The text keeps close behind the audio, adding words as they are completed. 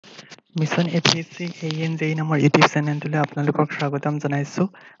Mission APS-C ANJ নামৰ YouTube চেনেলটোলৈ আপোনালোকক স্বাগতম জনাইছোঁ।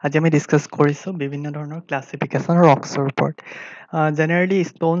 আজি আমি ডিছকাছ কৰিছোঁ বিভিন্ন ধৰণৰ ক্লাছিফিকেশ্যন ৰকছৰ ওপৰত। জেনেৰেলি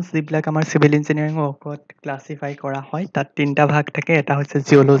ষ্ট'নছ যিবিলাক আমাৰ চিভিল ইঞ্জিনিয়াৰিং ৱৰ্কত ক্লাছিফাই কৰা হয়, তাত তিনিটা ভাগ থাকে। এটা হৈছে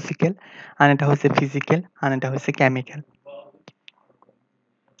জিঅ'লজিকেল, আন এটা হৈছে ফিজিকেল, আন এটা হৈছে chemical.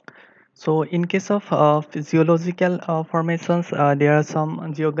 So in case of geological formations, there are some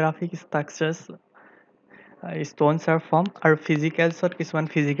geographic structures stones are formed, আৰু ফিজিকেলছত কিছুমান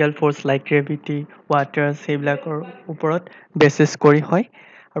physical force like gravity, water সেইবিলাকৰ ওপৰত বেচিছ কৰি হয়।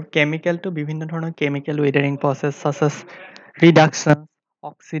 আৰু কেমিকেলটো বিভিন্ন ধৰণৰ কেমিকেল ৱেডাৰিং প্ৰচেছ চাচাছ ৰিডাকশ্যন,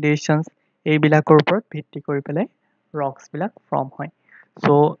 অক্সিডেশ্যন এইবিলাকৰ ওপৰত ভিত্তি কৰি পেলাই ৰকছবিলাক ফৰ্ম হয়।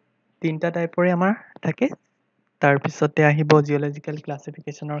 চ' তিনিটা টাইপৰে আমাৰ থাকে। তাৰপিছতে আহিব জিঅ'লজিকেল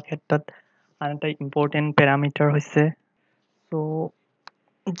ক্লাছিফিকেশ্যনৰ ক্ষেত্ৰত আন এটা ইম্পৰ্টেণ্ট পেৰামিটাৰ হৈছে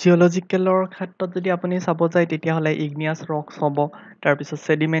জিঅ'লজিকেলৰ ক্ষেত্ৰত যদি আপুনি চাব যায় তেতিয়াহ'লে ইগনিয়াছ ৰকছ হ'ব, তাৰপিছত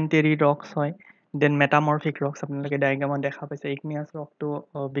ছেডিমেণ্টেৰী ৰকছ হয়, দেন মেটামৰ্ফিক ৰকছ। আপোনালোকে ডায়েগ্ৰামত দেখা পাইছে igneous ৰকটো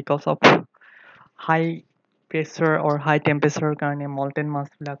because of high pressure অৰ হাই টেম্পাৰেচাৰৰ কাৰণে মল্টেন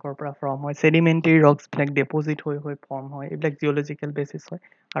মাছবিলাকৰ পৰা ফৰ্ম হয়। ছেডিমেণ্টেৰী ৰকছবিলাক ডিপ'জিট হৈ ফৰ্ম হয়। এইবিলাক জিঅ'লজিকেল বেচিছ হয়।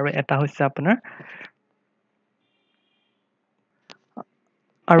 আৰু এটা হৈছে আপোনাৰ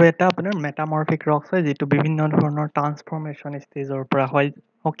মেটামৰ্ফিক ৰকছ হয়, যিটো বিভিন্ন ধৰণৰ ট্ৰান্সফৰ্মেশ্যন ষ্টেজৰ পৰা হয়।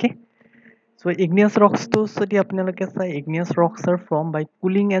 অ'কে, চ' ইগনিয়াছ ৰকছটো যদি আপোনালোকে চাই, igneous rocks R form by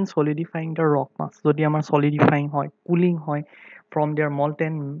cooling and চলিডিফাইং the rock মাছ। যদি আমাৰ চলিডিফাইং হয়, কুলিং হয় from there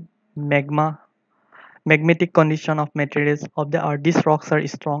molten মেগমেটিক condition of materials of the earth, this rocks R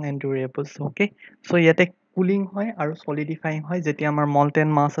strong and durable. Okay, চ' ইয়াতে কুলিং হয় আৰু চলিডিফাইং হয় যেতিয়া আমাৰ মল্টেন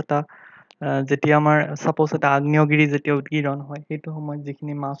মাছ এটা যেতিয়া আমাৰ ছাপ'জ এটা আগ্নেয়গিৰি যেতিয়া উদগীৰণ হয়, সেইটো সময়ত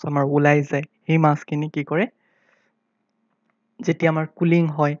যিখিনি মাছ আমাৰ ওলাই যায়, সেই মাছখিনি কি কৰে, যেতিয়া আমাৰ কুলিং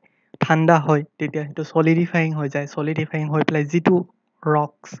হয়, ঠাণ্ডা হয়, তেতিয়া সেইটো চলিডিফাইং হৈ যায়। চলিডিফাইং হৈ পেলাই যিটো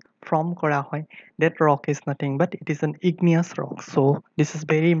ৰকছ ফৰ্ম কৰা হয়, that rock is nothing but it is an igneous rock. So' this is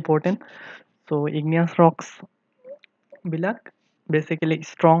very important. So' igneous ৰকছবিলাক basically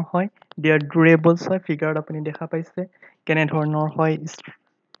strong হয়, দে আৰ ডিউৰেবলছ হয়। ফিগাৰত আপুনি দেখা পাইছে কেনেধৰণৰ হয়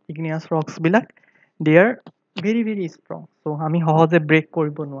ইগনিয়াছ ৰকছবিলাক। দে আৰ ভেৰি ভেৰি ষ্ট্ৰং। চ' আমি সহজে ব্ৰেক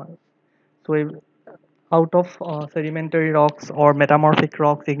কৰিব নোৱাৰোঁ। চ' out of sedimentary rocks or মেটামৰ্ফিক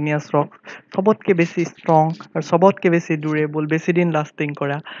rocks, igneous rocks চবতকৈ বেছি ষ্ট্ৰং আৰু চবতকৈ বেছি ডিউৰেবল, বেছি দিন লাষ্টিং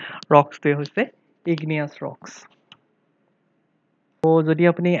কৰা ৰকছটোৱে হৈছে ইগনিয়াছ ৰকছ। ত' যদি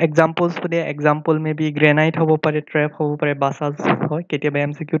আপুনি এক্সাম্পলছ সুধে, এক্সাম্পল মে বি গ্ৰেনাইট হ'ব পাৰে, ট্ৰেপ হ'ব পাৰে, বাছাল্ট হয়। কেতিয়াবা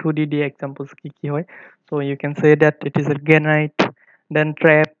MCQটো দি দিয়ে এক্সাম্পলছ কি কি হয়। চ' ইউ কেন চে that it is a granite, then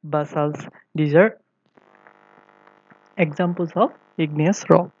ট্ৰেপ, বাছাল্ট, these are examples of igneous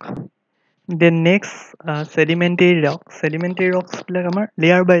rock. Then next, sedimentary rocks. Sedimentary rocks বিলাক আমাৰ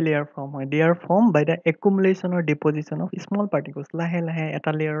layer by layer form হয়. They are formed by the accumulation or deposition of small particles. লাহে লাহে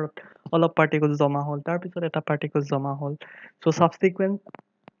এটা লেয়াৰত অলপ particles জমা হ'ল, তাৰপিছত এটা particles জমা হ'ল. So subsequent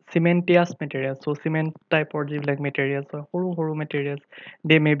cementitious materials. So cement টাইপৰ যিবিলাক materials হয়, সৰু সৰু materials,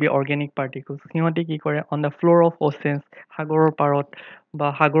 they may be organic particles. সিহঁতে কি কৰে, on the floor of oceans, সাগৰৰ পাৰত বা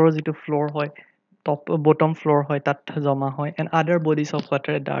সাগৰৰ যিটো ফ্ল'ৰ হয়, বটম ফ্ল'ৰ হয়, তাত জমা হয়। And other bodies of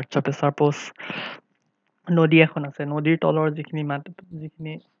water at the earth surface. Suppose নদী এখন আছে, নদীৰ তলৰ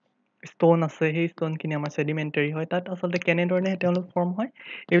যিখিনি ষ্ট'ন আছে, সেই ষ্ট'নখিনি আমাৰ ছেডিমেণ্টাৰী হয়। তাত আচলতে কেনেধৰণে তেওঁলোক ফৰ্ম হয়,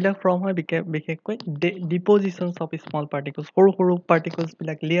 এইবিলাক ফৰ্ম হয় বিশেষকৈ ডিপ'জিশ্যনছ অফ স্মল পাৰ্টিকলছ। সৰু সৰু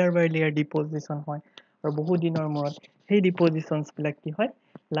পাৰ্টিকলছবিলাক লেয়াৰ বাই লেয়াৰ ডিপ'জিশ্যন হয়, আৰু বহু দিনৰ মূৰত সেই ডিপ'জিশ্যনছবিলাক কি হয়,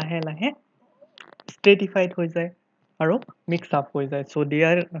 লাহে লাহে ষ্ট্ৰেটিফাইড হৈ যায় আৰু মিক্স আপ হৈ যায়। চ'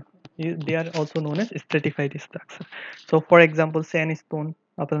 they are also known as stratified structure. So for example, sandstone,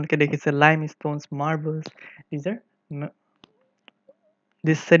 আপোনালোকে দেখিছে, limestones, marbles, these are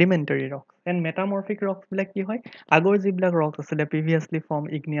these sedimentary rocks. And metamorphic rocks বিলাক কি হয়, আগৰ যিবিলাক rocks আছিলে previously from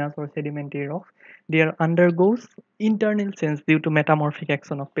igneous or sedimentary rocks, they are undergoes internal change due to metamorphic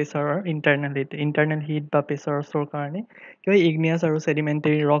action of pressure or internal heat বা pressure কাৰণে কি হয়, igneous আৰু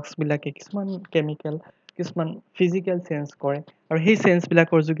sedimentary rocks বিলাকে কিছুমান chemical, কিছুমান physical change কৰে, আৰু সেই চেঞ্জ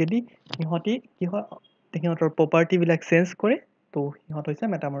বিলাকৰ যোগেদি সিহঁতি কি হয়, সিহঁতৰ প্ৰপাৰ্টিবিলাক চেঞ্জ কৰে। ত' সিহঁত হৈছে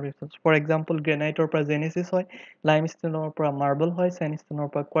মেটামৰ্ফিক। ফৰ এক্সাম্পল, গ্ৰেনাইটৰ পৰা জেনেচিছ হয়, লাইমষ্টোনৰ পৰা মাৰ্বল হয়, চেণ্ডষ্টোনৰ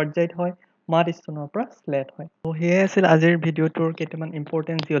পৰা কোৱাৰ্টজাইট হয়, মাড ষ্টোনৰ পৰা স্লেট হয়। ত' সেয়াই আছিল আজিৰ ভিডিঅ'টোৰ কেইটামান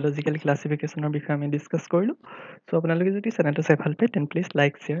ইম্পৰ্টেণ্ট জিঅ'লজিকেল ক্লাছিফিকেশ্যনৰ বিষয়ে আমি ডিছকাছ কৰিলোঁ। চ' আপোনালোকে যদি চেনেলটো চাই ভাল পায়, তেন please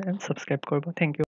like, share and subscribe কৰিব। Thank U.